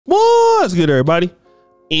What's good, everybody?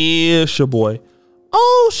 It's your boy,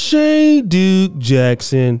 O'Shea Duke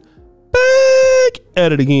Jackson, back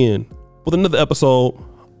at it again with another episode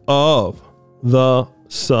of the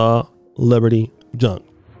Celebrity Junk.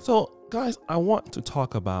 So, guys, I want to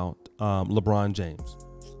talk about LeBron James.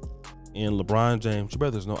 And LeBron James, you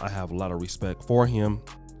brothers know I have a lot of respect for him.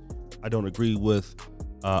 I don't agree with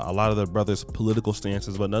a lot of the brothers' political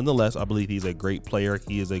stances, but nonetheless, I believe he's a great player.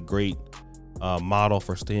 He is a great model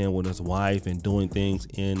for staying with his wife and doing things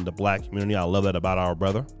in the black community. I love that about our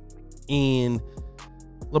brother. And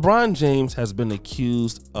LeBron James has been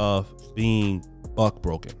accused of being buck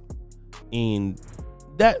broken, and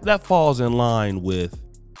that falls in line with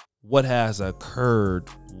what has occurred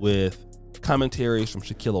with commentaries from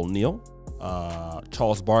Shaquille O'Neal,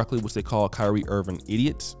 Charles Barkley, which they call Kyrie Irving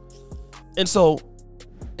idiots. And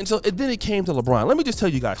then it came to LeBron. Let me just tell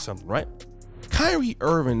you guys something, right? Kyrie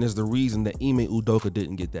Irving is the reason that Ime Udoka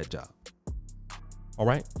didn't get that job. All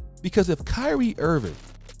right? Because if Kyrie Irving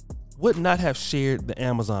would not have shared the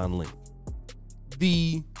Amazon link,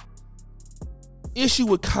 the issue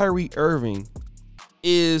with Kyrie Irving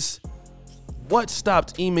is what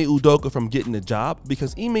stopped Ime Udoka from getting the job,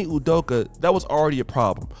 because Ime Udoka, that was already a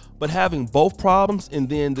problem. But having both problems and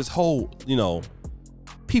then this whole,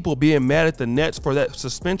 people being mad at the Nets for that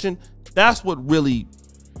suspension, that's what really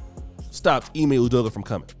stopped Ime Udoka from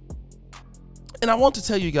coming. And I want to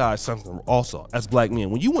tell you guys something also, as black men.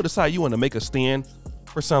 When you decide you want to make a stand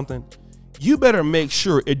for something, you better make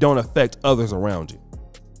sure it don't affect others around you.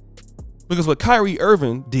 Because what Kyrie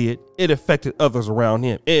Irving did, it affected others around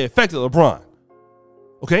him. It affected LeBron.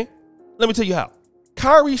 Okay? Let me tell you how.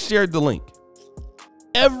 Kyrie shared the link.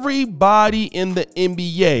 Everybody in the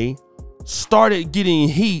NBA started getting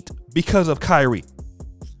heat because of Kyrie.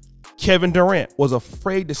 Kevin Durant was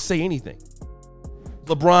afraid to say anything.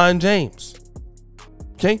 LeBron James.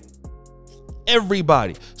 Okay?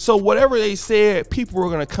 Everybody. So whatever they said, people were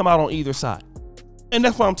going to come out on either side. And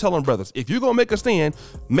that's why I'm telling brothers, if you're going to make a stand,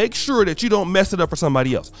 make sure that you don't mess it up for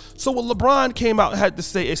somebody else. So what LeBron came out and had to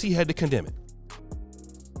say is he had to condemn it.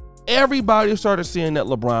 Everybody started saying that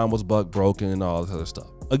LeBron was buck broken and all this other stuff.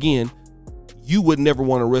 Again, you would never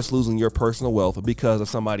want to risk losing your personal wealth because of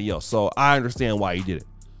somebody else. So I understand why he did it.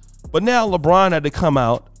 But now LeBron had to come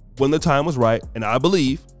out when the time was right. And I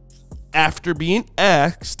believe after being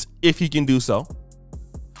asked if he can do so,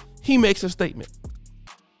 he makes a statement.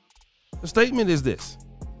 The statement is this: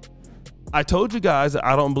 I told you guys that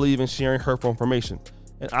I don't believe in sharing hurtful information,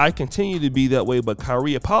 and I continue to be that way, but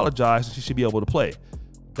Kyrie apologized and she should be able to play.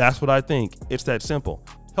 That's what I think. It's that simple.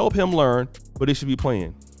 Help him learn, but he should be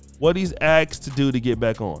playing. What he's asked to do to get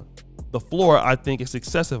back on the floor, I think, is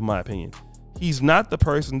excessive in my opinion. He's not the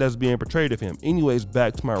person that's being portrayed of him. Anyways,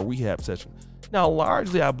 back to my rehab session. Now,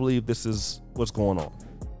 largely, I believe this is what's going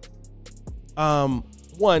on.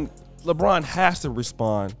 One, LeBron has to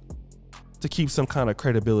respond to keep some kind of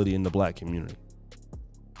credibility in the black community,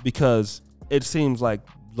 because it seems like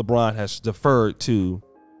LeBron has deferred to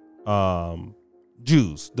the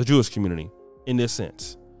Jewish community in this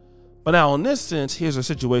sense. But now in this sense, here's a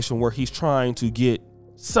situation where he's trying to get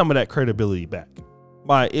some of that credibility back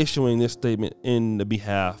by issuing this statement on the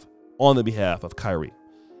behalf of Kyrie.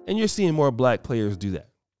 And you're seeing more black players do that,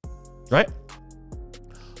 right?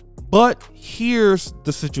 But here's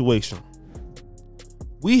the situation.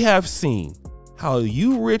 We have seen how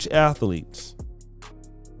you rich athletes,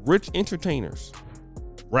 rich entertainers,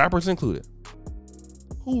 rappers included,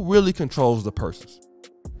 who really controls the purses.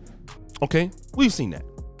 Okay, we've seen that.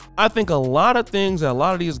 I think a lot of things that a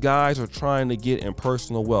lot of these guys are trying to get in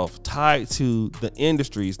personal wealth tied to the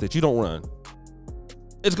industries that you don't run,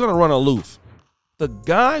 it's going to run aloof. The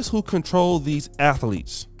guys who control these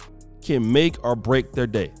athletes can make or break their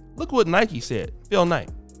day. Look what Nike said, Phil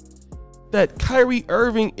Knight, that Kyrie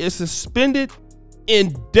Irving is suspended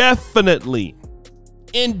indefinitely.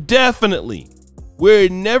 Indefinitely. We're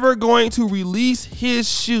never going to release his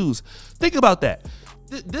shoes. Think about that.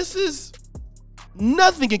 This is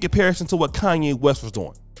nothing in comparison to what Kanye West was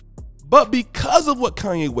doing. But because of what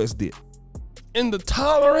Kanye West did and the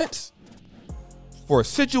tolerance for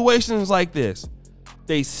situations like this,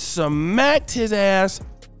 they smacked his ass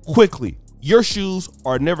quickly. Your shoes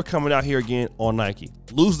are never coming out here again on Nike.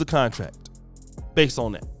 Lose the contract based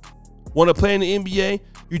on that. Want to play in the NBA?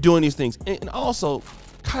 You're doing these things. And also,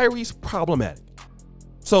 Kyrie's problematic.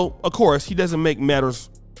 So, of course, he doesn't make matters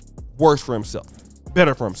worse for himself,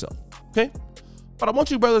 better for himself. Okay? But I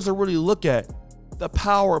want you brothers to really look at the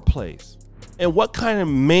power plays and what kind of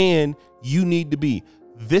man you need to be.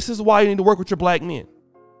 This is why you need to work with your black men.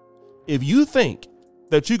 If you think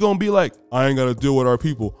that you're going to be like, I ain't got to deal with our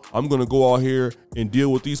people, I'm going to go out here and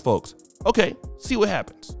deal with these folks, Okay, see what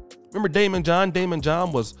happens. Remember Damon John? Damon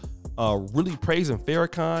John was really praising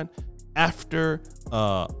Farrakhan after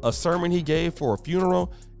a sermon he gave for a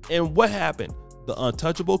funeral. And what happened? The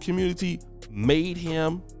untouchable community made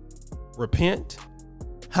him repent.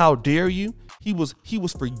 How dare you? He was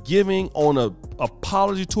forgiving on a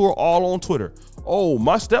apology tour all on Twitter. Oh,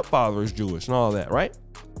 my stepfather is Jewish and all that, right?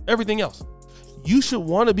 Everything else. You should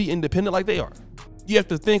want to be independent like they are. You have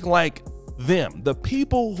to think like them. The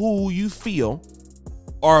people who you feel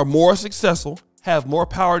are more successful, have more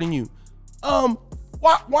power than you.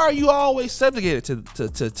 Why are you always subjugated to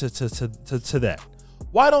that?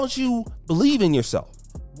 Why don't you believe in yourself?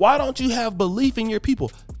 Why don't you have belief in your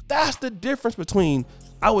people? That's the difference between,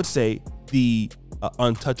 I would say, the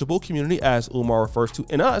untouchable community, as Umar refers to,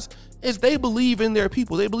 and us, is they believe in their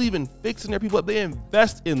people. They believe in fixing their people up. They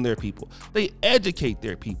invest in their people. They educate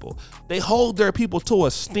their people. They hold their people to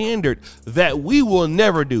a standard that we will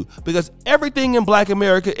never do, because everything in Black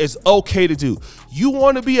America is okay to do. You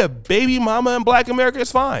want to be a baby mama in Black America?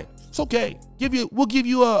 It's fine. It's okay. We'll give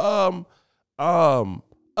you a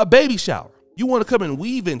baby shower. You want to come and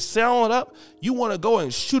weave and sell it up? You want to go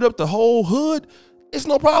and shoot up the whole hood? It's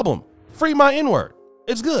no problem. Free my N-word.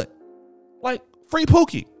 It's good. Like free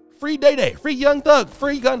Pookie, free Day Day, free Young Thug,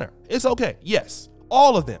 free Gunner. It's okay. Yes,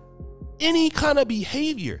 all of them. Any kind of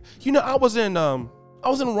behavior. You know, I was in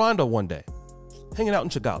Rwanda one day, hanging out in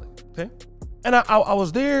Kigali. Okay, and I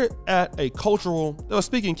was there at a cultural. They were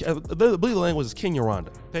speaking. I believe the language is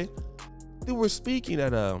Kenya-Rwanda. Okay, they were speaking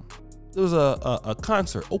at there was a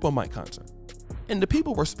concert, open mic concert, and the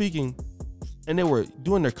people were speaking, and they were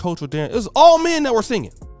doing their cultural dance. It was all men that were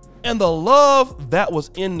singing. And the love that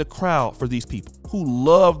was in the crowd for these people who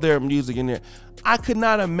love their music in there, I could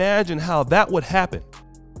not imagine how that would happen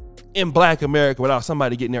in Black America without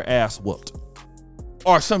somebody getting their ass whooped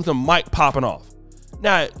or something mic popping off.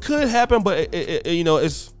 Now, it could happen, but you know,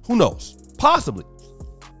 it's, who knows? Possibly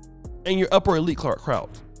in your upper elite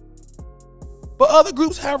crowds. But other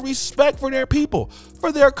groups have respect for their people,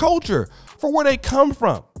 for their culture, for where they come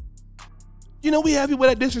from. You know, we have people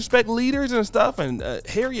that disrespect leaders and stuff, and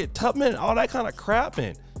Harriet Tubman and all that kind of crap,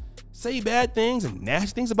 and say bad things and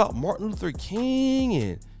nasty things about Martin Luther King,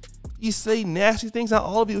 and you say nasty things about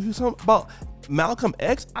all of you about Malcolm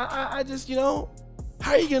X. I just, you know,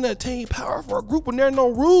 how are you going to attain power for a group when there are no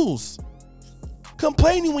rules?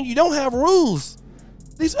 Complaining when you don't have rules.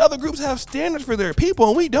 These other groups have standards for their people,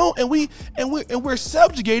 and we don't, and we're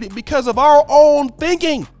subjugated because of our own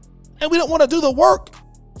thinking, and we don't want to do the work.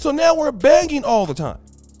 So now we're begging all the time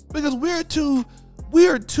because we're too,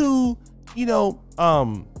 you know,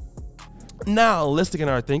 nihilistic in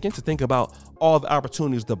our thinking to think about all the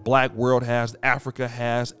opportunities the Black world has, Africa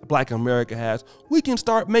has, Black America has. We can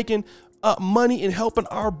start making money and helping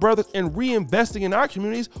our brothers and reinvesting in our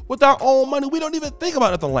communities with our own money. We don't even think about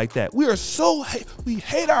nothing like that. We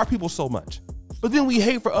hate our people so much, but then we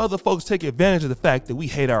hate for other folks to take advantage of the fact that we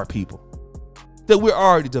hate our people, that we're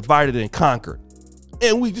already divided and conquered.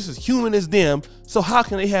 And we just as human as them, so how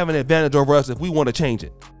can they have an advantage over us if we want to change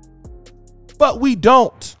it? But we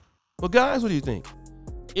don't. Well, guys, what do you think?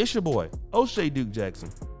 It's your boy, O'Shea Duke Jackson,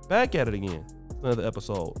 back at it again. Another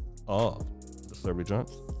episode of The Celebrity Drunk.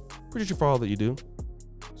 Appreciate you for all that you do.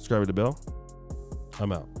 Subscribe to the bell.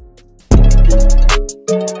 I'm out.